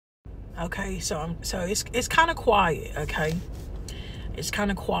Okay, so it's kind of quiet. Okay, it's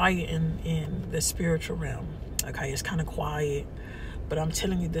kind of quiet in the spiritual realm. Okay, it's kind of quiet, but I'm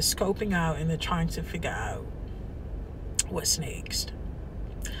telling you, they're scoping out and they're trying to figure out what's next.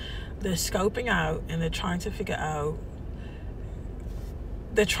 They're scoping out and they're trying to figure out.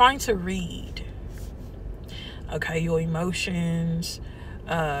 They're trying to read. Okay, your emotions,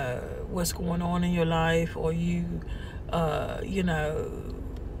 what's going on in your life, or you know,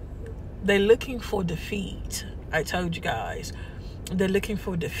 they're looking for defeat. I told you guys, they're looking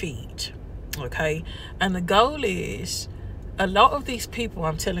for defeat. Okay, and the goal is, a lot of these people,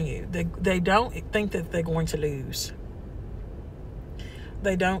 I'm telling you, they don't think that they're going to lose.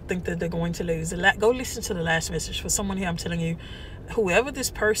 They don't think that they're going to lose. Go listen to the last message. For someone here, I'm telling you, whoever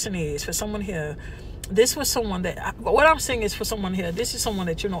this person is, for someone here, this was someone that, what I'm saying is, for someone here, this is someone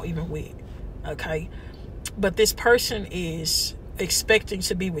that you're not even with. Okay, but this person is expecting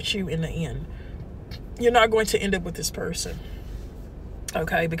to be with you in the end. You're not going to end up with this person.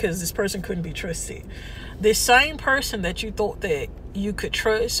 Okay, because this person couldn't be trusted. This same person that you thought that you could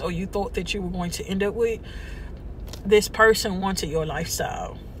trust, or you thought that you were going to end up with, this person wanted your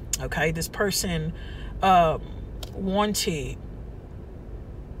lifestyle. Okay, this person wanted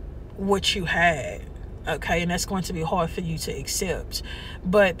what you had. Okay, and that's going to be hard for you to accept.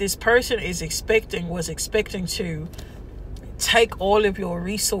 But this person was expecting to take all of your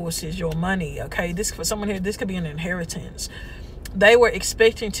resources, your money. Okay, this, for someone here, this could be an inheritance. They were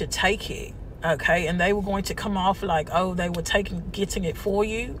expecting to take it. Okay, and they were going to come off like, oh, they were getting it for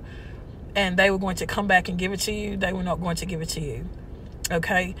you, and they were going to come back and give it to you. They were not going to give it to you.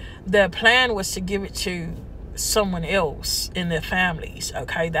 Okay, their plan was to give it to someone else in their families.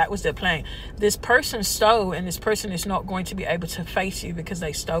 Okay, that was their plan. This person stole, and this person is not going to be able to face you because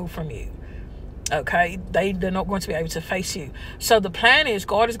they stole from you. Okay, they're not going to be able to face you. So the plan is,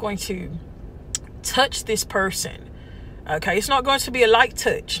 God is going to touch this person. Okay, it's not going to be a light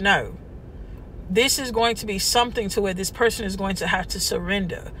touch. No, this is going to be something to where this person is going to have to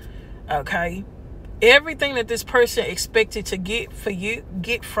surrender. Okay, everything that this person expected to get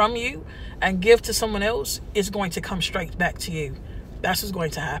from you and give to someone else is going to come straight back to you. That's what's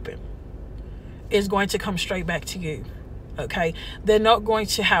going to happen. It's going to come straight back to you. Okay, they're not going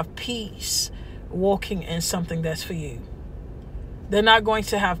to have peace walking in something that's for you. They're not going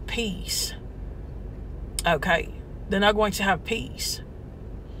to have peace. Okay, they're not going to have peace.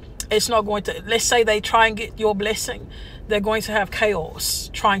 It's not going to, let's say they try and get your blessing, they're going to have chaos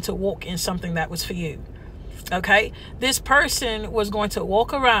trying to walk in something that was for you. Okay, this person was going to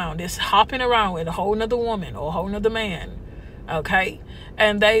walk around, is hopping around with a whole nother woman or a whole nother man. Okay,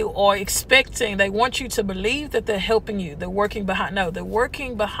 and they are expecting, they want you to believe that they're helping you, they're working behind. No, they're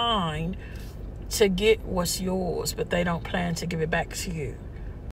working behind to get what's yours, but they don't plan to give it back to you.